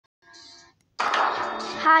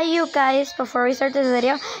Hi you guys, before we start this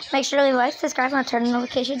video, make sure to leave a like, subscribe, and turn the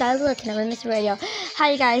notification bell so you can never miss a video.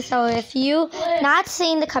 Hi guys, so if you not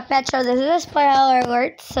seen the Cuphead show, this is a spoiler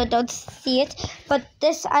alert, so don't see it. But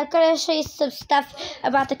I'm going to show you some stuff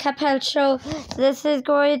about the Cuphead show. This is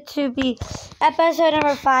going to be episode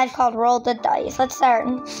number 5 called Roll the Dice. Let's start.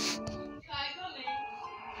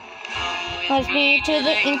 Let's me to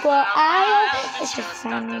the Inkwell Isle. It's just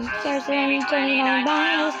sounding there's 29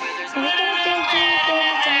 miles.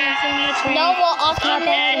 No, well, I'll come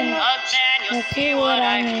in. Let's see what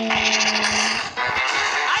I mean.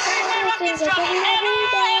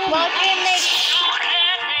 What can they?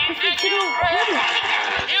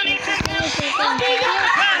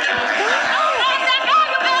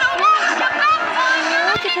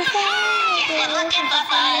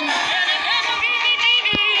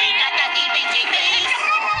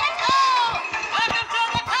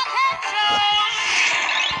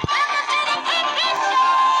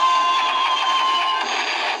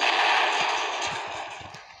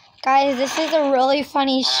 Guys, this is a really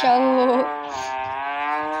funny show.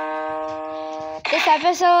 This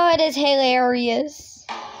episode is hilarious.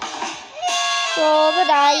 Roll the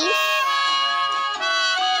dice.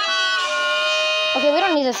 Okay, we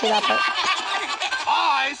don't need to see that part.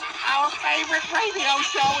 Boys, our favorite radio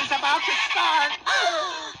show is about to start.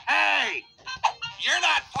 Hey, you're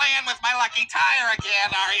not playing with my lucky tire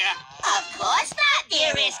again, are you? Of course not,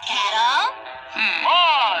 dearest Kettle.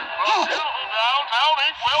 Hi, from beautiful downtown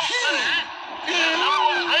Inkwell City.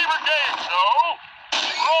 Everyone's favorite game show,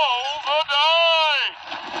 Roll the Dice.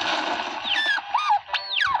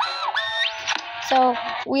 So,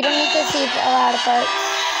 we don't need to see a lot of parts.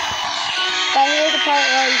 But here's the part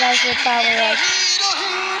where you guys will probably like.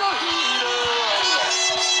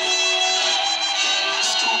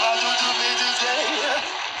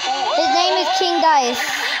 His name is King Dice.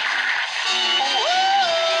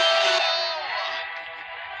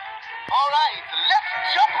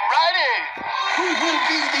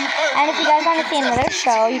 And if you guys want to see another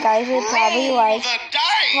show, you guys would probably like.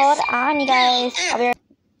 Hold on, you guys. I'll be right.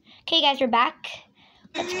 Okay, guys, we're back.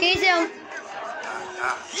 Let's go zoom.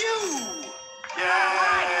 You!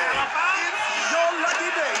 Yeah! It's your lucky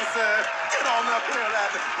day, sir. Get on up here and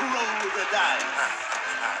roll the dice.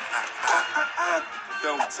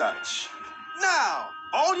 Don't touch. Now,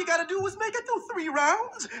 all you gotta do is make it through 3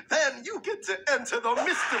 rounds. Then you get to enter the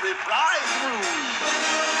mystery prize room.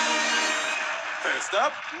 First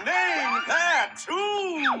up, name that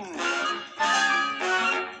tune.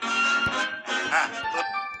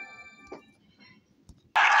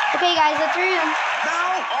 Okay, guys, let's read them.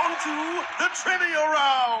 Now on to the trivia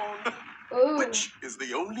round. Ooh. Which is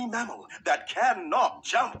the only mammal that cannot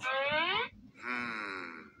jump?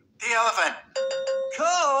 The elephant.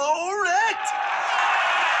 Correct.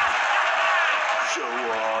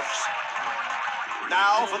 Show-offs.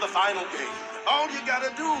 Now for the final game. All you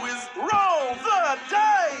gotta do is roll the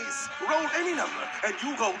dice. Roll any number, and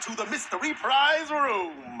you go to the mystery prize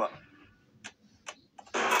room.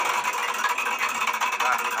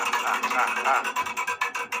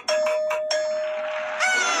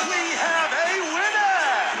 We have a winner.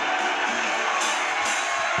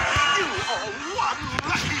 You are one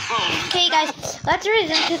lucky phone. Okay, guys, let's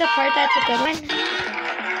resume to the part that's a good one.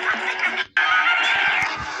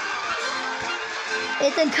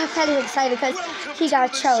 Ethan Cuphead is excited because he got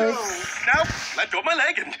chose. Now, let go of my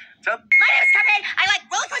leg and My name is Cuphead. I like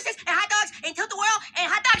roller coasters and hot dogs and tilt the world and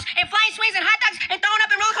hot dogs and flying swings and hot dogs and throwing up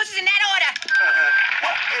in roller coasters in that order.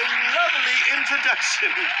 What a lovely introduction.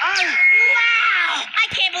 Wow! I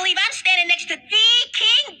can't believe I'm standing next to the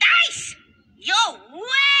King Dice. You're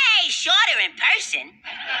way shorter in person.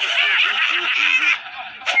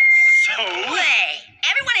 So, Wait,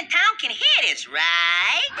 everyone in town can hear this,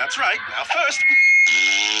 right? that's right. Now first,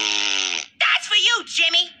 That's for you,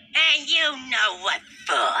 Jimmy. And you know what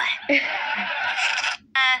for.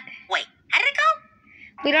 Wait, how did it go?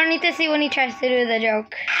 We don't need to see when he tries to do the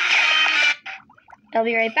joke. I'll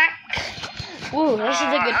be right back. Ooh, this is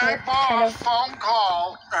a good part. Kind of. Phone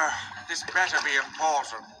call. This better be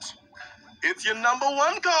important. it's your number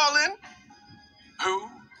 1 calling. Who?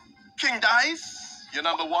 King Dice, your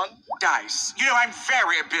number 1. Dice. You know, I'm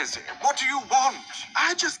very busy. What do you want?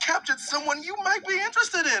 I just captured someone you might be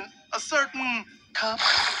interested in. A certain cup.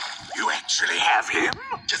 You actually have him?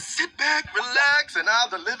 Just sit back, relax, and I'll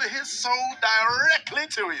deliver his soul directly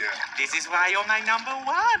to you. This is why you're my number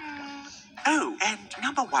 1. Oh, and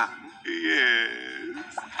number 1.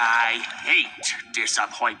 Yes. I hate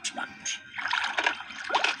disappointment.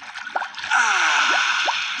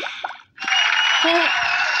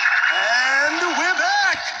 And we're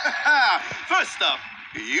back. First up,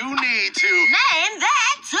 You need to... Name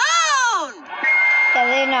that tune! Yeah,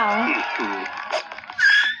 they know.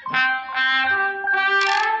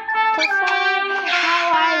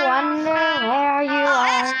 How I wonder where you Oh, are.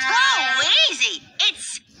 that's too easy.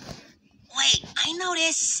 It's... Wait, I know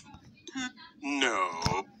this. No.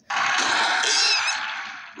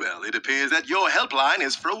 Well, it appears that your helpline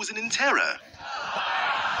is frozen in terror.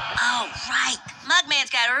 Oh, right. Mugman's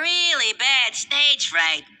got really bad stage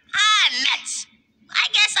fright. Ah, nuts. I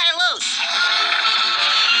guess I lose.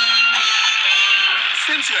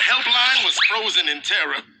 Since your helpline was frozen in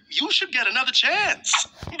terror, you should get another chance.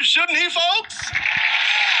 Shouldn't he, folks?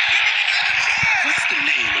 What's the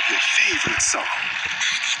name of your favorite song?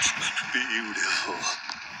 Beautiful.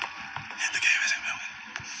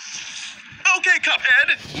 Okay,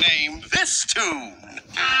 Cuphead, name this tune.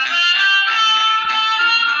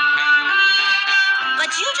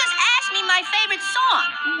 But you just asked me my favorite song.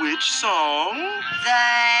 Which song?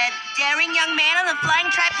 The Daring Young Man on the Flying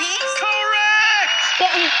Trapeze? Correct!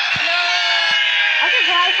 I'm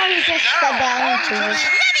surprised how he just said that one too.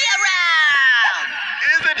 Olivia round!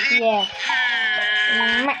 Isn't he? Yeah.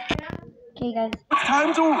 Okay, guys. It's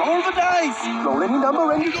time to roll the dice. Roll any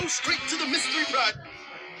number and you go straight to the mystery prize.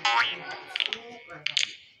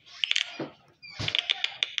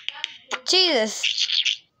 Jesus.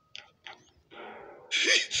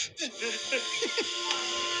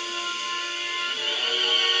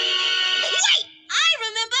 Wait! I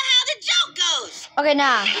remember how the joke goes! Okay,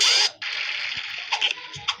 now.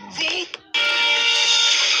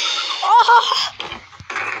 Oh!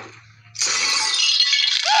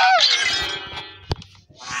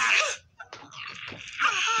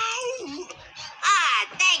 Ah,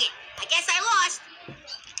 dang it. I guess I lost.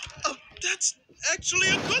 That's actually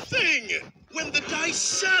a good thing. When the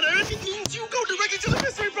dice shatter, it means you go directly to the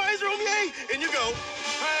mystery prize room, yay! And you go,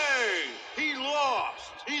 hey, he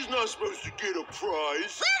lost. He's not supposed to get a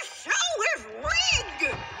prize. This show is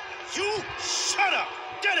rigged! You shut up.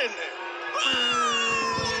 Get in there.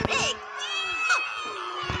 Hey.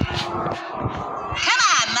 Come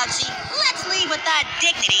on, Muggsy. Let's leave with our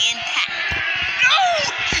dignity intact. No!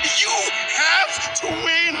 You have to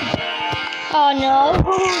win. Oh no,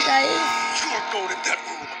 guys. You're going in that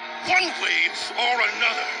room. One way or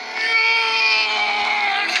another.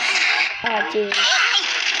 Oh, jeez.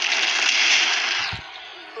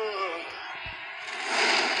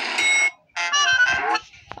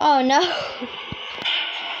 Oh no.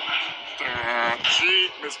 Gee,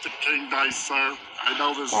 Mr. King Dice, sir. I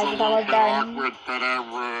know this is a Guys, little that was bit done. awkward, but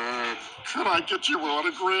could I get your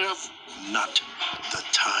autograph? Not the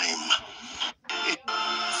time.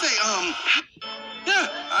 Say, yeah,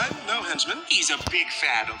 I know, henchman. He's a big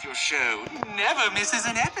fan of your show. Never misses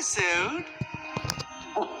an episode.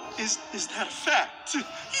 Is that a fact?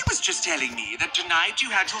 He was just telling me that tonight you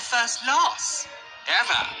had your first loss.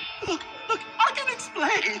 Ever. Look, I can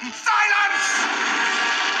explain. Silence!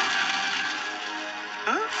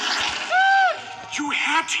 Huh? You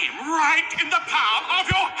had him right in the palm of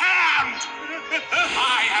your hand!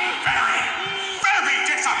 I am very, very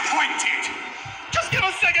disappointed! Just give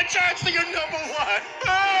a second chance to your number one.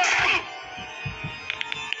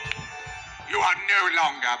 You are no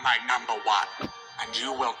longer my number one, and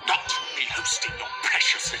you will not be hosting your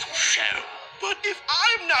precious little show. But if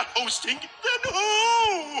I'm not hosting, then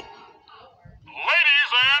who?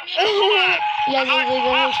 Ladies and Yeah,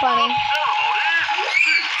 this is funny.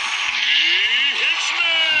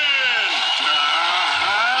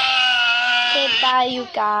 Okay, bye, you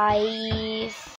guys.